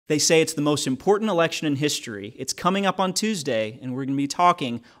They say it's the most important election in history. It's coming up on Tuesday, and we're going to be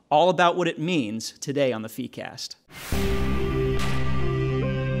talking all about what it means today on the FEEcast.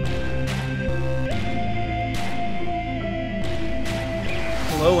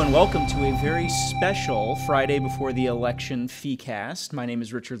 Hello and welcome to a very special Friday before the election FEEcast. My name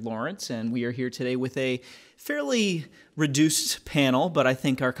is Richard Lawrence, and we are here today with a fairly reduced panel, but I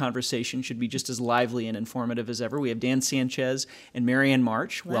think our conversation should be just as lively and informative as ever. We have Dan Sanchez and Marianne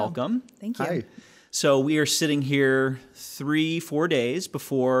March. Wow. Welcome. Thank you. Hi. So we are sitting here 3-4 days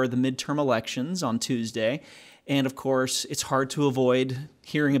before the midterm elections on Tuesday, and of course it's hard to avoid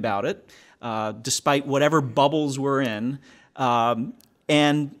hearing about it, despite whatever bubbles we're in.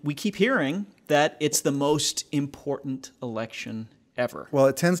 And we keep hearing that it's the most important election ever. Well,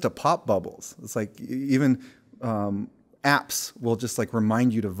 it tends to pop bubbles. It's like even apps will just like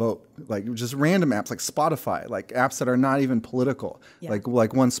remind you to vote, like just random apps like Spotify, like apps that are not even political. Yeah.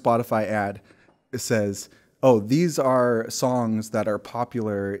 Like one Spotify ad says, "Oh, these are songs that are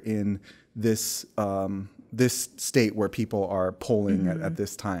popular in this this state where people are polling at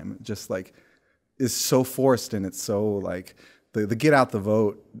this time." Just like is so forced, and it's so like. The get out the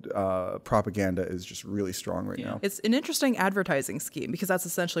vote propaganda is just really strong right now. It's an interesting advertising scheme because that's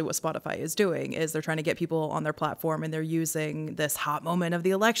essentially what Spotify is doing, is they're trying to get people on their platform and they're using this hot moment of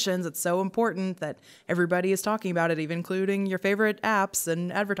the elections. It's so important that everybody is talking about it, even including your favorite apps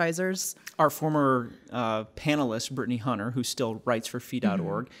and advertisers. Our former panelist, Brittany Hunter, who still writes for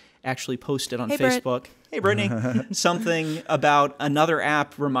Fee.org, actually posted on Facebook, "Hey, Brittany," something about another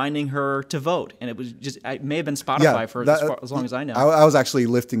app reminding her to vote. And it was just, it may have been Spotify for as long as I know. I was actually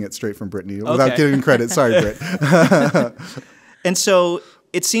lifting it straight from Brittany without giving credit. Sorry, Britt. And so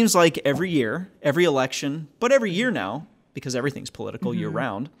it seems like every year, every election, but every year now, because everything's political year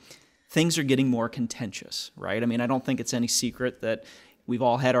round, things are getting more contentious, right? I mean, I don't think it's any secret that we've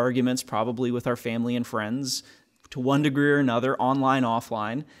all had arguments probably with our family and friends to one degree or another, online,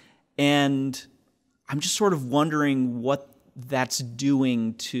 offline. And I'm just sort of wondering what that's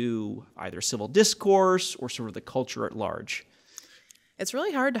doing to either civil discourse or sort of the culture at large. It's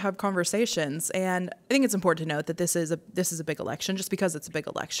really hard to have conversations, and I think it's important to note that this is a big election. Just because it's a big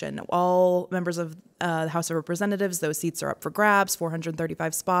election, all members of the House of Representatives, those seats are up for grabs,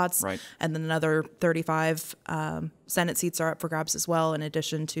 435 spots, right. And then another 35 Senate seats are up for grabs as well, in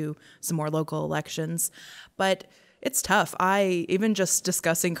addition to some more local elections. But it's tough. Even just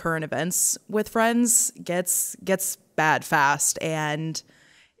discussing current events with friends gets bad fast, and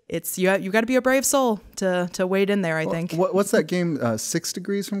it's you got to be a brave soul to wade in there. I think. What's that game? 6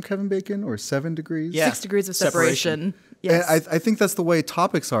 Degrees from Kevin Bacon or 7 Degrees? Yeah. 6 degrees of separation. Yes. And I think that's the way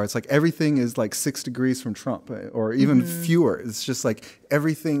topics are. It's like everything is like 6 degrees from Trump, or even fewer. It's just like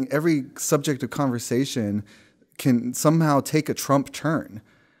every subject of conversation can somehow take a Trump turn.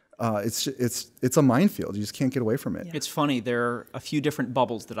 It's a minefield. You just can't get away from it. Yeah. It's funny. There are a few different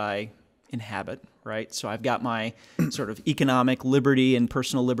bubbles that I inhabit, right? So I've got my sort of economic liberty and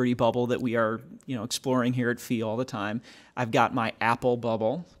personal liberty bubble that we are, exploring here at Fee all the time. I've got my Apple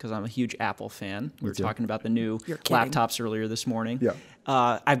bubble because I'm a huge Apple fan. We were talking about the new laptops earlier this morning. Yeah.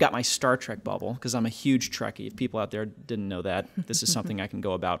 I've got my Star Trek bubble because I'm a huge Trekkie. If people out there didn't know that, this is something I can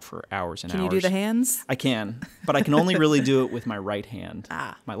go about for hours and hours. Can you do the hands? I can, but I can only really do it with my right hand.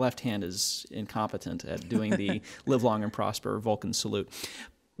 Ah. My left hand is incompetent at doing the live long and prosper Vulcan salute.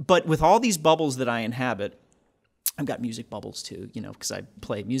 But with all these bubbles that I inhabit, I've got music bubbles too, because I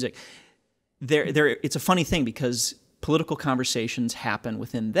play music. It's a funny thing because political conversations happen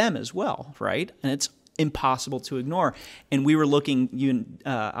within them as well, right? And it's impossible to ignore. And we were looking, you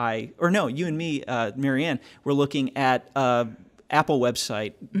and me, Marianne, were looking at Apple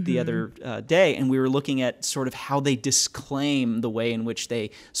website the other day, and we were looking at sort of how they disclaim the way in which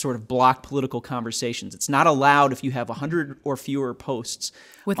they sort of block political conversations. It's not allowed if you have 100 or fewer posts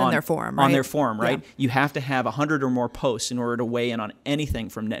within their forum, right? On their forum, right? Yeah. You have to have 100 or more posts in order to weigh in on anything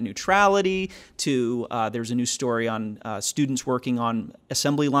from net neutrality to there's a new story on students working on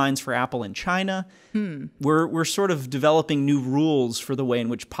assembly lines for Apple in China. We're sort of developing new rules for the way in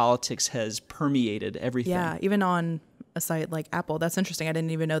which politics has permeated everything. Yeah, even on a site like Apple. That's interesting. I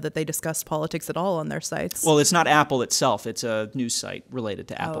didn't even know that they discussed politics at all on their sites. Well, it's not Apple itself. It's a news site related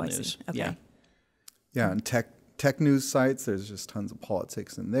to Apple News. See. Okay. Yeah. Yeah, and tech news sites, there's just tons of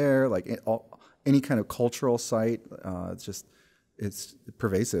politics in there. Like any kind of cultural site, it's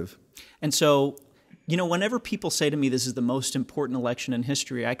pervasive. And so, whenever people say to me this is the most important election in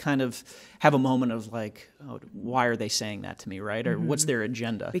history, I kind of have a moment of like, oh, why are they saying that to me, right? Or what's their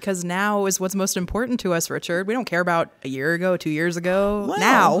agenda? Because now is what's most important to us, Richard. We don't care about a year ago, 2 years ago. Well,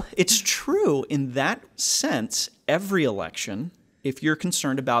 now. It's true. In that sense, every election if you're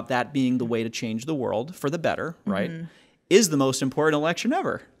concerned about that being the way to change the world for the better, right, is the most important election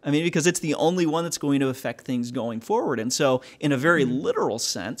ever. I mean, because it's the only one that's going to affect things going forward. And so in a very literal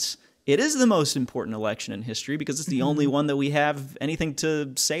sense, it is the most important election in history because it's the only one that we have anything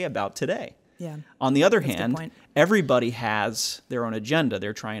to say about today. Yeah. On the other That's a good hand, point. everybody has their own agenda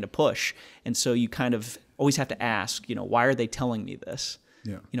they're trying to push. And so you kind of always have to ask, why are they telling me this?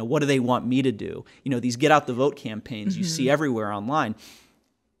 Yeah. What do they want me to do? These get out the vote campaigns you see everywhere online.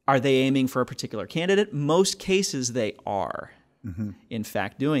 Are they aiming for a particular candidate? Most cases they are, in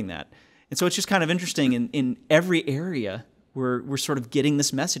fact, doing that. And so it's just kind of interesting in every area we're sort of getting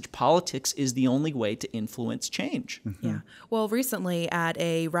this message. Politics is the only way to influence change. Yeah. Well, recently at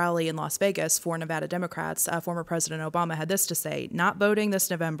a rally in Las Vegas for Nevada Democrats, former President Obama had this to say: not voting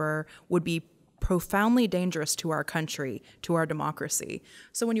this November would be profoundly dangerous to our country, to our democracy.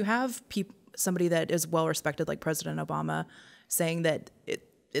 So when you have somebody that is well respected like President Obama saying that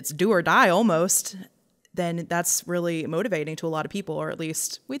it's do or die almost, then that's really motivating to a lot of people, or at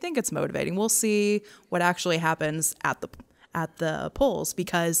least we think it's motivating. We'll see what actually happens at the polls,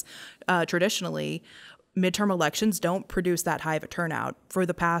 because traditionally midterm elections don't produce that high of a turnout. For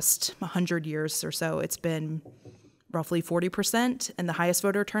the past 100 years or so, it's been roughly 40%, and the highest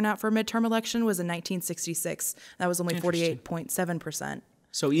voter turnout for a midterm election was in 1966. That was only 48.7%.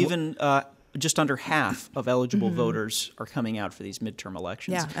 So even just under half of eligible voters are coming out for these midterm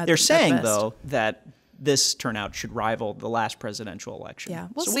elections. Yeah, they're saying, though, that this turnout should rival the last presidential election. Yeah,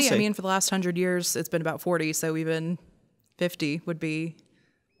 we'll see. I mean, for the last 100 years, it's been about 40, so even 50 would be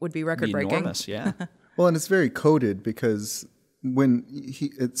record-breaking. Enormous, yeah. Well, and it's very coded, because when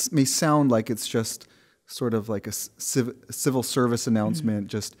it may sound like it's just sort of like a civil service announcement,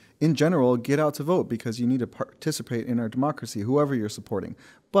 just in general, get out to vote because you need to participate in our democracy, whoever you're supporting.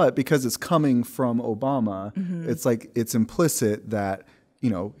 But because it's coming from Obama, it's like it's implicit that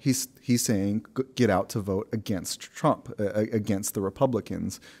he's saying get out to vote against Trump, against the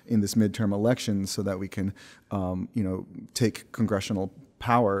Republicans in this midterm election, so that we can take congressional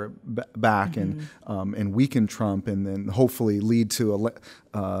power back and weaken Trump, and then hopefully lead to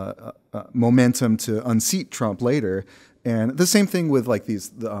momentum to unseat Trump later. And the same thing with like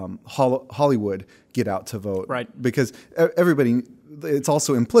these Hollywood get out to vote, right? Because everybody, it's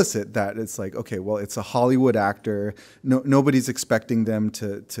also implicit that it's like, okay, well, it's a Hollywood actor. Nobody's expecting them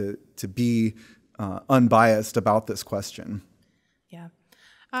to be unbiased about this question. Yeah.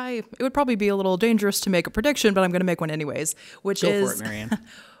 It would probably be a little dangerous to make a prediction, but I'm going to make one anyways, which Go for it, Marianne.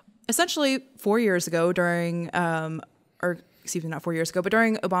 Essentially 4 years ago during, or excuse me, not 4 years ago, but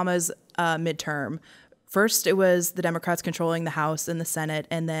during Obama's midterm. First, it was the Democrats controlling the House and the Senate,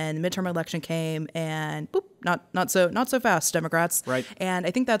 and then the midterm election came, and boop, not so fast, Democrats. Right. And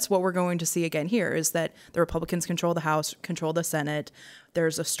I think that's what we're going to see again here, is that the Republicans control the House, control the Senate.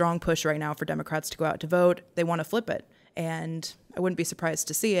 There's a strong push right now for Democrats to go out to vote. They want to flip it, and I wouldn't be surprised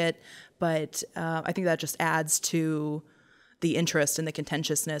to see it, but I think that just adds to the interest and the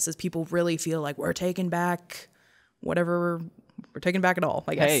contentiousness, as people really feel like we're taking back whatever. We're taking back it all,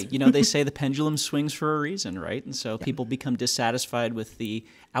 I guess. Hey, they say the pendulum swings for a reason, right? And so people become dissatisfied with the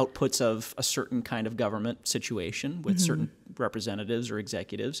outputs of a certain kind of government situation with certain representatives or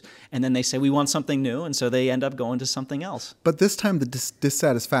executives. And then they say, we want something new. And so they end up going to something else. But this time the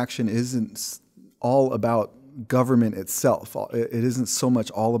dissatisfaction isn't all about government itself. It isn't so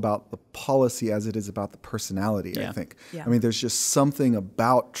much all about the policy as it is about the personality, I think. Yeah. I mean, there's just something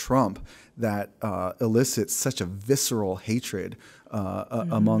about Trump that elicits such a visceral hatred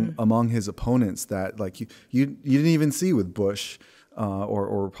among his opponents that like you didn't even see with Bush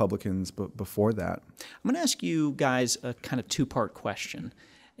or Republicans before that. I'm going to ask you guys a kind of two-part question.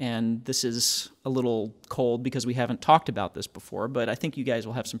 And this is a little cold because we haven't talked about this before, but I think you guys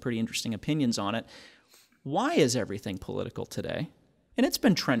will have some pretty interesting opinions on it. Why is everything political today? And it's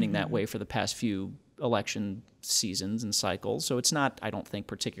been trending that way for the past few election seasons and cycles, so it's not, I don't think,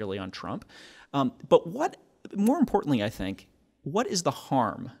 particularly on Trump. But more importantly, I think, what is the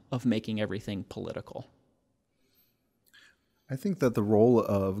harm of making everything political? I think that the role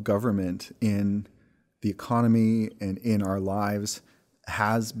of government in the economy and in our lives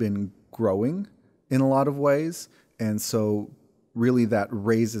has been growing in a lot of ways, and so really that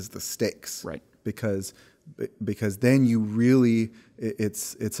raises the stakes, right? Because then you really,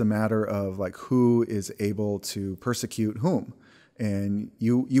 it's a matter of like who is able to persecute whom, and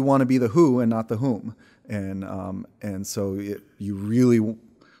you want to be the who and not the whom, and so you really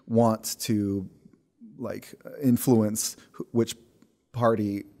want to like influence which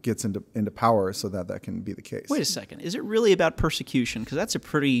party gets into power so that can be the case. Wait a second, is it really about persecution? Because that's a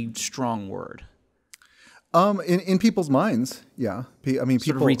pretty strong word. In people's minds, yeah. I mean, Sort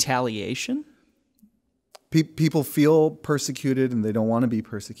people of retaliation? people feel persecuted and they don't want to be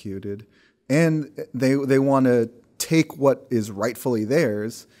persecuted, and they want to take what is rightfully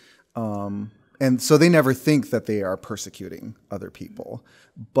theirs, and so they never think that they are persecuting other people,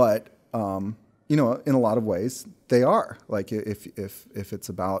 but in a lot of ways they are. Like if it's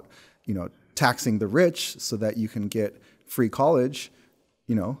about taxing the rich so that you can get free college,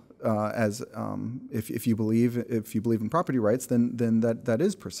 as if you believe in property rights, then that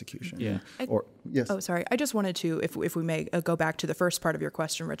is persecution. Yeah. Yes. Oh, sorry. I just wanted to, if we may, go back to the first part of your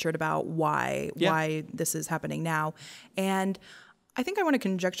question, Richard, about why this is happening now, and I think I want to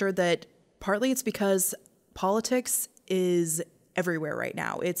conjecture that partly it's because politics is everywhere right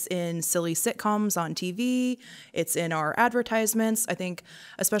now. It's in silly sitcoms on TV. It's in our advertisements. I think,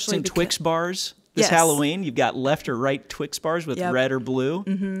 especially it's in Twix bars. This Yes. Halloween, you've got left or right Twix bars with red or blue.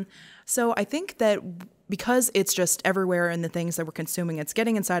 Mm-hmm. So I think that because it's just everywhere in the things that we're consuming, it's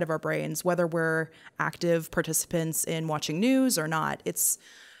getting inside of our brains, whether we're active participants in watching news or not. It's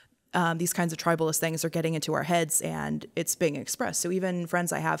these kinds of tribalist things are getting into our heads and it's being expressed. So even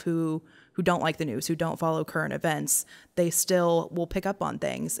friends I have who don't like the news, who don't follow current events, they still will pick up on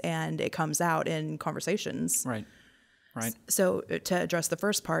things and it comes out in conversations. Right. Right. So to address the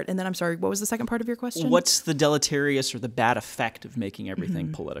first part, and then I'm sorry, what was the second part of your question? What's the deleterious or the bad effect of making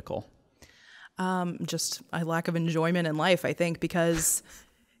everything political? Just a lack of enjoyment in life, I think, because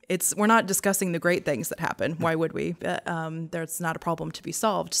we're not discussing the great things that happen. Why would we? There's not a problem to be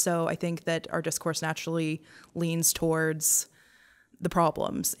solved. So I think that our discourse naturally leans towards the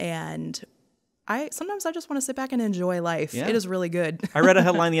problems. And sometimes I just want to sit back and enjoy life. Yeah. It is really good. I read a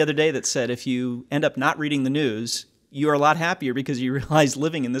headline the other day that said if you end up not reading the news, you are a lot happier because you realize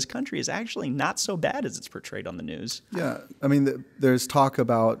living in this country is actually not so bad as it's portrayed on the news. Yeah, I mean, there's talk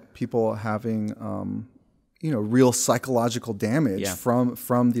about people having, real psychological damage from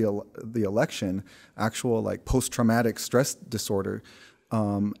the election, actual like post-traumatic stress disorder,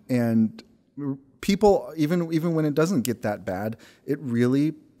 and people even when it doesn't get that bad, it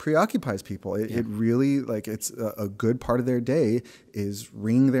really preoccupies people. It really, like, it's a good part of their day is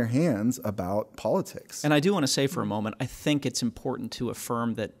wringing their hands about politics. And I do want to say for a moment, I think it's important to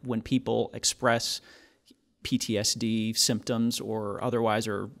affirm that when people express PTSD symptoms or otherwise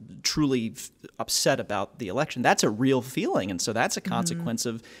are truly upset about the election, that's a real feeling. And so that's a consequence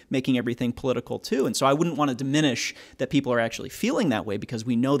of making everything political too. And so I wouldn't want to diminish that people are actually feeling that way because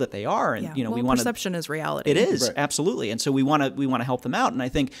we know that they are. And we want perception is reality. It is, right. Absolutely. And so we want to help them out. And I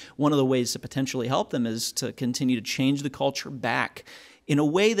think one of the ways to potentially help them is to continue to change the culture back in a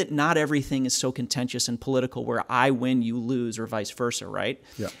way that not everything is so contentious and political where I win, you lose, or vice versa, right?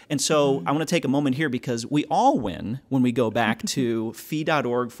 Yeah. And so I want to take a moment here because we all win when we go back to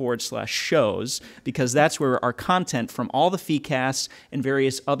FEE.org/shows, because that's where our content from all the FEEcasts and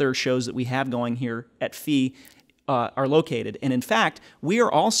various other shows that we have going here at FEE are located. And in fact, we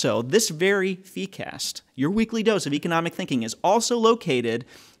are also, this very FEEcast, your weekly dose of economic thinking, is also located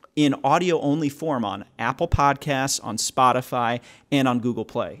in audio-only form on Apple Podcasts, on Spotify, and on Google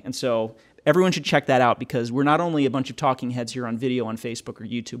Play. And so everyone should check that out because we're not only a bunch of talking heads here on video on Facebook or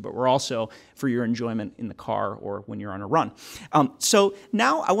YouTube, but we're also for your enjoyment in the car or when you're on a run. So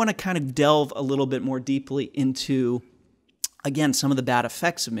now I want to kind of delve a little bit more deeply into, again, some of the bad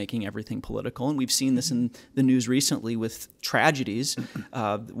effects of making everything political. And we've seen this in the news recently with tragedies.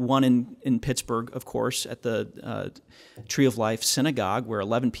 One in Pittsburgh, of course, at the Tree of Life Synagogue, where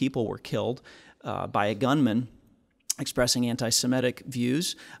 11 people were killed by a gunman expressing anti-Semitic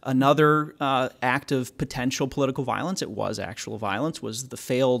views. Another act of potential political violence, it was actual violence, was the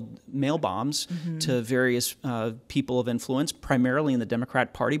failed mail bombs to various people of influence, primarily in the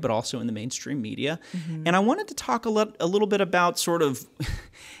Democrat Party, but also in the mainstream media. And I wanted to talk a little bit about sort of,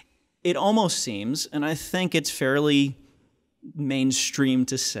 it almost seems, and I think it's fairly mainstream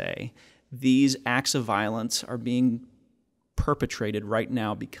to say, these acts of violence are being perpetrated right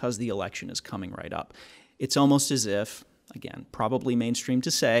now because the election is coming right up. It's almost as if, again, probably mainstream to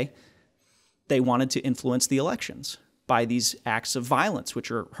say, they wanted to influence the elections by these acts of violence,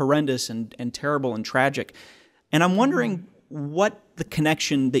 which are horrendous and terrible and tragic. And I'm wondering what the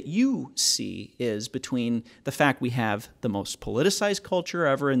connection that you see is between the fact we have the most politicized culture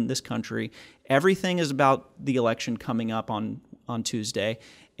ever in this country, everything is about the election coming up on Tuesday,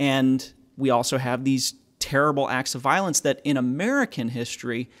 and we also have these terrible acts of violence that in American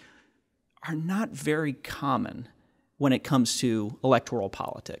history are not very common when it comes to electoral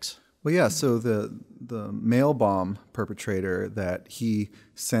politics. Well, yeah. So the mail bomb perpetrator, that he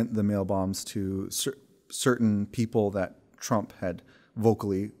sent the mail bombs to certain people that Trump had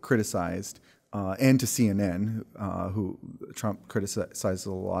vocally criticized, and to CNN, who Trump criticizes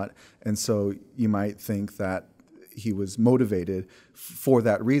a lot. And so you might think that he was motivated for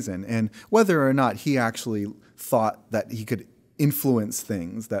that reason. And whether or not he actually thought that he could influence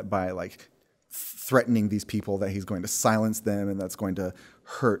things, that by like threatening these people that he's going to silence them and that's going to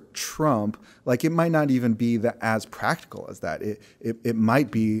hurt Trump, like it might not even be that as practical as that. It might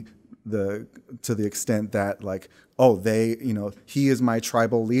be to the extent that like, oh, he is my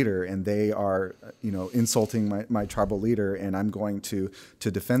tribal leader and they are, insulting my tribal leader and I'm going to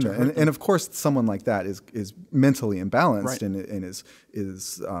defend them. And of course, someone like that is mentally imbalanced, right, and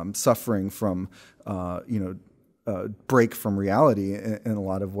is suffering from, break from reality in a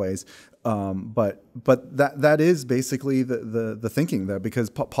lot of ways. But that is basically the thinking there,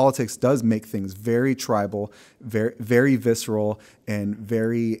 because politics does make things very tribal, very, very visceral, and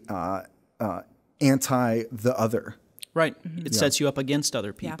very anti the other. Right. It sets you up against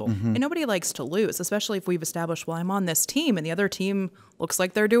other people. Yeah. And nobody likes to lose, especially if we've established, well, I'm on this team and the other team looks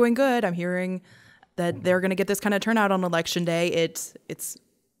like they're doing good. I'm hearing that they're going to get this kind of turnout on election day. It's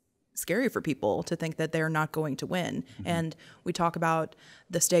scary for people to think that they're not going to win. And we talk about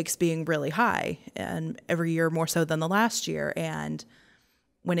the stakes being really high, and every year more so than the last year. And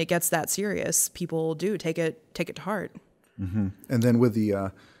when it gets that serious, people do take it to heart. And then with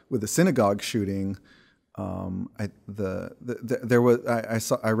the synagogue shooting, I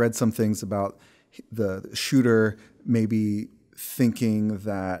read some things about the shooter maybe thinking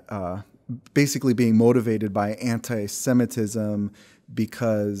that basically being motivated by anti-Semitism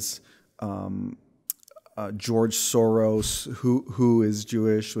because George Soros, who is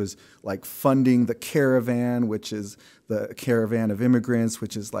Jewish, was like funding the caravan, which is the caravan of immigrants,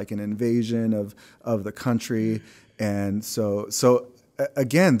 which is like an invasion of the country. And so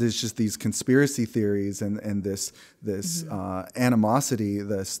again, there's just these conspiracy theories and this animosity,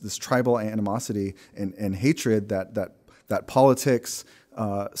 this tribal animosity and hatred that politics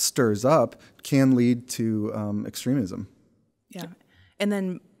stirs up can lead to extremism. Yeah. And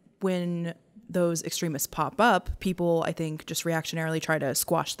then when those extremists pop up, people, I think, just reactionarily try to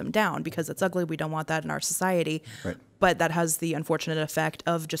squash them down because it's ugly. We don't want that in our society. Right. But that has the unfortunate effect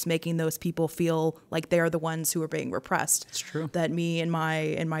of just making those people feel like they're the ones who are being repressed. It's true. That me and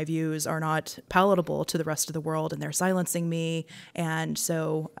my views are not palatable to the rest of the world, and they're silencing me. And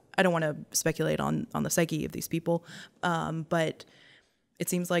so I don't want to speculate on the psyche of these people, but it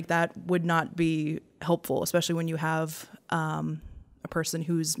seems like that would not be helpful, especially when you have a person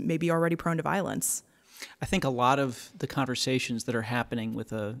who's maybe already prone to violence. I think a lot of the conversations that are happening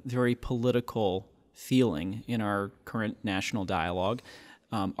with a very political feeling in our current national dialogue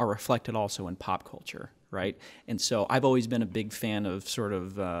are reflected also in pop culture, right? And so I've always been a big fan of sort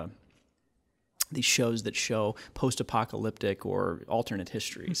of these shows that show post-apocalyptic or alternate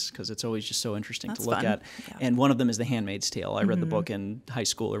histories, because it's always just so interesting to look at. Yeah. And one of them is The Handmaid's Tale. I read the book in high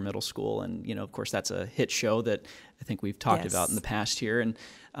school or middle school, and of course that's a hit show that I think we've talked about in the past here, and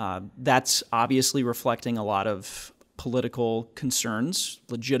that's obviously reflecting a lot of political concerns,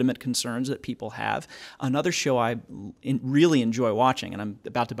 legitimate concerns that people have. Another show I really enjoy watching, and I'm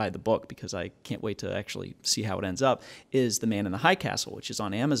about to buy the book because I can't wait to actually see how it ends up, is The Man in the High Castle, which is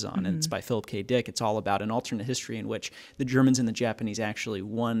on Amazon, and it's by Philip K. Dick. It's all about an alternate history in which the Germans and the Japanese actually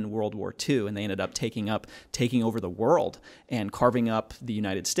won World War II, and they ended up taking over the world and carving up the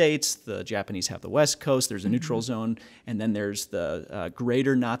United States. The Japanese have the West Coast. There's a neutral zone, and then there's the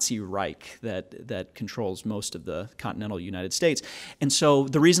greater Nazi Reich that controls most of the continental United States. And so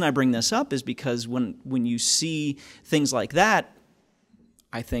the reason I bring this up is because when you see things like that,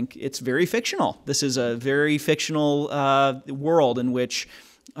 I think it's very fictional. This is a very fictional world in which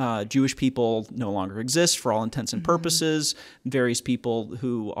Jewish people no longer exist for all intents and purposes. Various people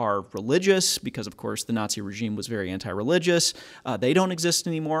who are religious, because of course the Nazi regime was very anti-religious, they don't exist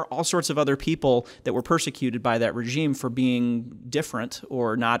anymore. All sorts of other people that were persecuted by that regime for being different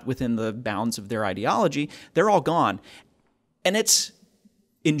or not within the bounds of their ideology, they're all gone. And it's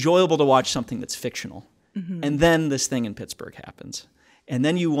enjoyable to watch something that's fictional. And then this thing in Pittsburgh happens. And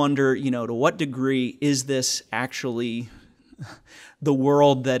then you wonder, to what degree is this actually the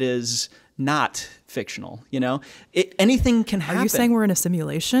world that is not fictional? Anything can happen. Are you saying we're in a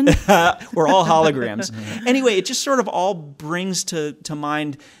simulation? We're all holograms. Anyway, it just sort of all brings to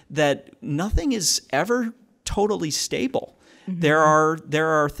mind that nothing is ever totally stable. There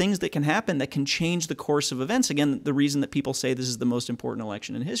are things that can happen that can change the course of events. Again, the reason that people say this is the most important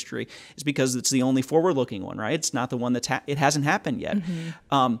election in history is because it's the only forward-looking one, right? It's not the one it hasn't happened yet.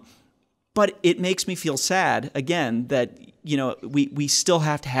 But it makes me feel sad, again, that we still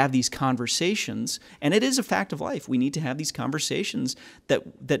have to have these conversations, and it is a fact of life. We need to have these conversations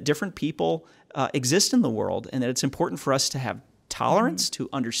that different people exist in the world, and that it's important for us to have tolerance, to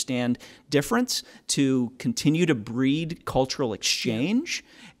understand difference, to continue to breed cultural exchange.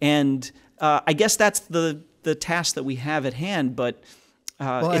 And I guess that's the task that we have at hand, but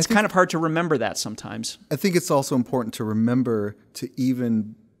it's kind of hard to remember that sometimes. I think it's also important to remember to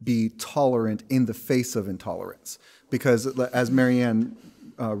even be tolerant in the face of intolerance. Because as Marianne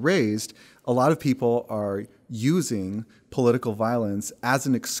raised, a lot of people are using political violence as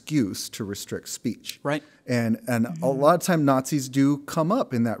an excuse to restrict speech. Right. And a lot of time Nazis do come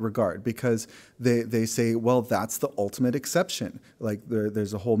up in that regard because they say, well, that's the ultimate exception. Like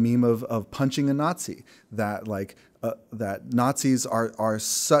there's a whole meme of punching a Nazi, that that Nazis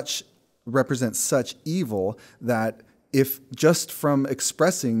represent such evil that if just from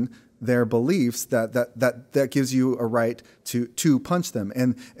expressing their beliefs that gives you a right to punch them.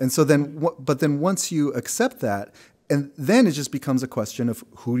 And so then once you accept that, and then it just becomes a question of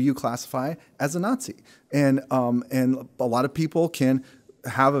who do you classify as a Nazi? And a lot of people can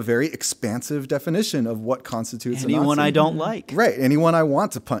have a very expansive definition of what constitutes anyone a Nazi. I don't like. Right. Anyone I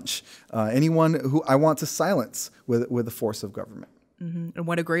want to punch. Anyone who I want to silence with the force of government. Mm-hmm. And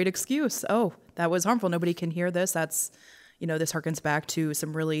what a great excuse. Oh, that was harmful. Nobody can hear this. That's, this harkens back to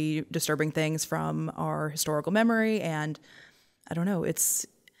some really disturbing things from our historical memory. And I don't know, it's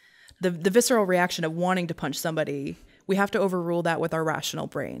the visceral reaction of wanting to punch somebody. We have to overrule that with our rational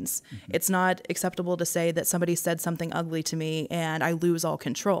brains. Mm-hmm. It's not acceptable to say that somebody said something ugly to me and I lose all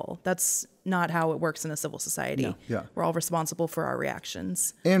control. That's not how it works in a civil society. No. Yeah. We're all responsible for our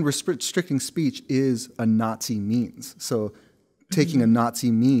reactions. And restricting speech is a Nazi means. So taking a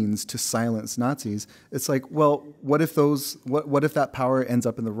Nazi means to silence Nazis, it's like, well, what if that power ends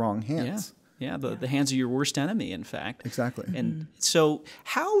up in the wrong hands? Yeah, the hands of your worst enemy, in fact. Exactly. And so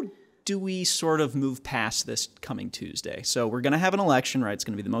how do we sort of move past this coming Tuesday? So we're going to have an election, right? It's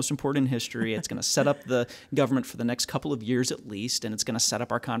going to be the most important in history. It's going to set up the government for the next couple of years at least, and it's going to set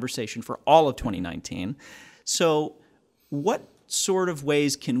up our conversation for all of 2019. So what sort of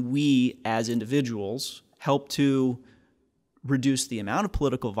ways can we as individuals help to reduce the amount of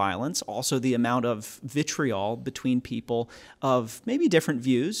political violence, also the amount of vitriol between people of maybe different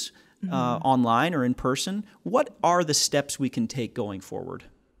views online or in person? What are the steps we can take going forward?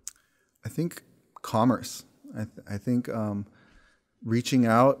 I think commerce. I think reaching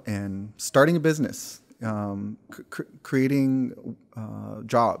out and starting a business, creating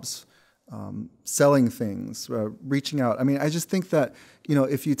jobs, selling things, reaching out. I mean, I just think that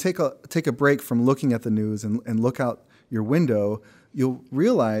if you take a break from looking at the news and look out your window, you'll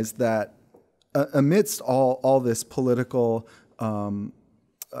realize that amidst all this political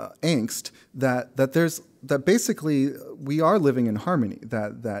angst, that basically we are living in harmony.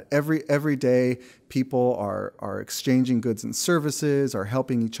 That every day people are exchanging goods and services, are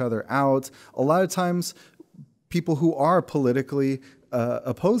helping each other out. A lot of times, people who are politically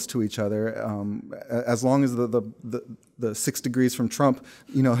opposed to each other, as long as the 6 degrees from Trump,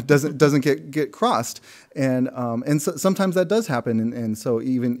 doesn't get crossed, and so sometimes that does happen, and so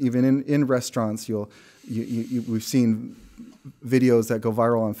even in restaurants, we've seen videos that go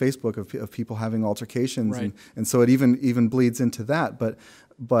viral on Facebook of people having altercations, right. and so it even bleeds into that. But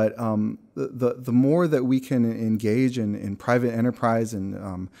the more that we can engage in private enterprise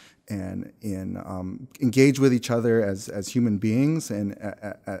and engage with each other as human beings and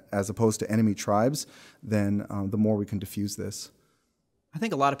as opposed to enemy tribes, then the more we can diffuse this. I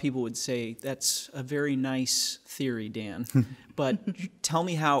think a lot of people would say that's a very nice theory, Dan, but tell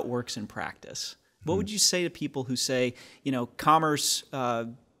me how it works in practice. What would you say to people who say, commerce,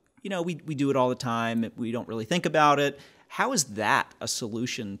 we do it all the time, we don't really think about it? How is that a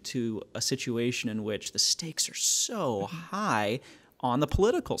solution to a situation in which the stakes are so high on the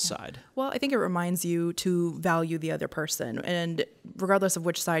political side? Well, I think it reminds you to value the other person. And regardless of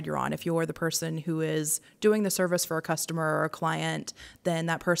which side you're on, if you're the person who is doing the service for a customer or a client, then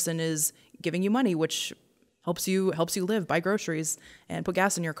that person is giving you money, which helps you live, buy groceries, and put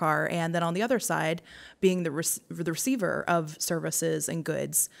gas in your car. And then on the other side, being the receiver of services and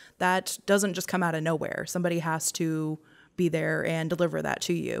goods, that doesn't just come out of nowhere. Somebody has to be there and deliver that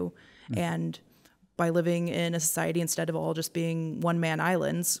to you. And by living in a society instead of all just being one-man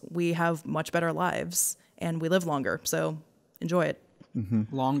islands, we have much better lives and we live longer. So enjoy it.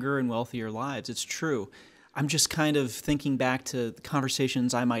 Mm-hmm. Longer and wealthier lives. It's true. I'm just kind of thinking back to the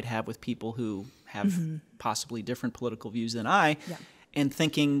conversations I might have with people who have possibly different political views than I, and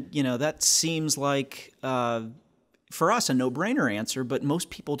thinking, that seems like, for us, a no-brainer answer, but most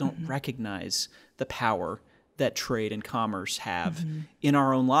people don't recognize the power that trade and commerce have in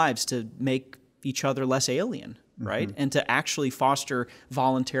our own lives to make each other less alien, right? And to actually foster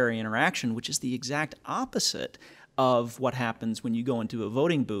voluntary interaction, which is the exact opposite of what happens when you go into a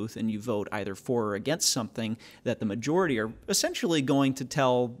voting booth and you vote either for or against something that the majority are essentially going to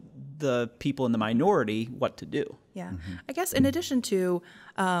tell the people in the minority what to do. Yeah. I guess in addition to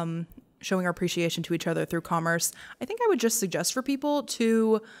showing our appreciation to each other through commerce, I think I would just suggest for people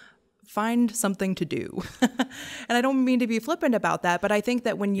to find something to do. And I don't mean to be flippant about that, but I think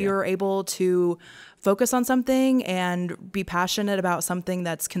that when you're able to focus on something and be passionate about something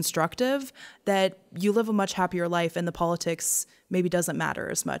that's constructive, that you live a much happier life and the politics maybe doesn't matter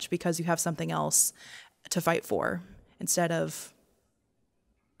as much because you have something else to fight for instead of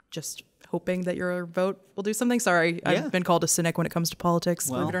just hoping that your vote will do something. Sorry, I've been called a cynic when it comes to politics,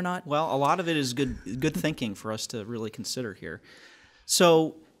 believe it or not. Well, a lot of it is good thinking for us to really consider here.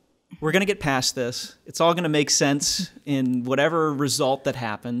 So we're going to get past this. It's all going to make sense in whatever result that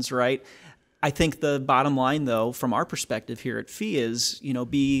happens, right? I think the bottom line, though, from our perspective here at FEE is,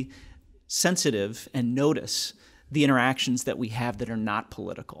 be sensitive and notice the interactions that we have that are not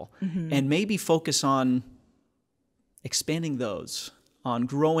political, and maybe focus on expanding those, on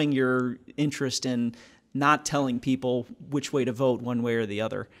growing your interest in not telling people which way to vote one way or the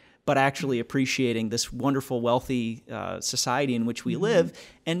other, but actually appreciating this wonderful, wealthy society in which we live,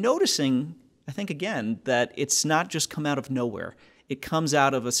 and noticing, I think, again, that it's not just come out of nowhere. It comes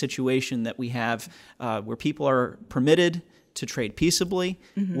out of a situation that we have where people are permitted to trade peaceably,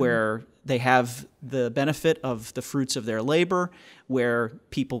 where they have the benefit of the fruits of their labor, where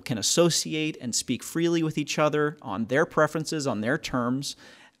people can associate and speak freely with each other on their preferences, on their terms.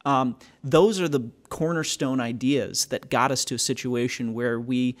 Those are the cornerstone ideas that got us to a situation where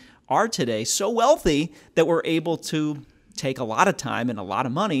we are today so wealthy that we're able to take a lot of time and a lot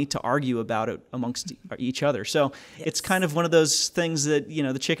of money to argue about it amongst each other. So it's kind of one of those things that,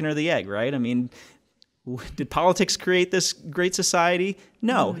 the chicken or the egg, right? I mean, did politics create this great society?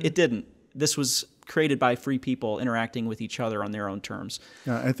 No, it didn't. This was created by free people interacting with each other on their own terms.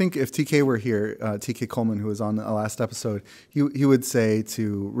 I think if TK were here, TK Coleman, who was on the last episode, he would say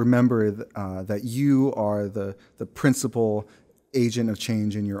to remember that you are the principal agent of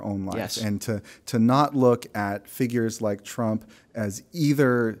change in your own life, and to not look at figures like Trump as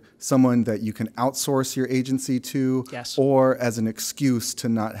either someone that you can outsource your agency to, or as an excuse to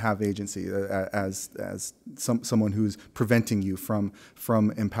not have agency, as someone who's preventing you from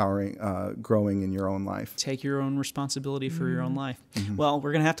empowering, growing in your own life. Take your own responsibility for your own life. Well,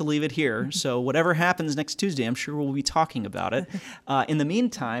 we're going to have to leave it here. So whatever happens next Tuesday, I'm sure we'll be talking about it. In the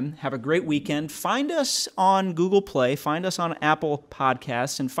meantime, have a great weekend. Find us on Google Play, find us on Apple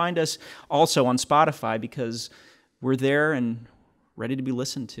Podcasts, and find us also on Spotify, because we're there and ready to be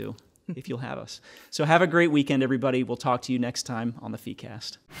listened to if you'll have us. So have a great weekend, everybody. We'll talk to you next time on the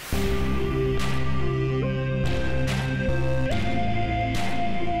FEEcast.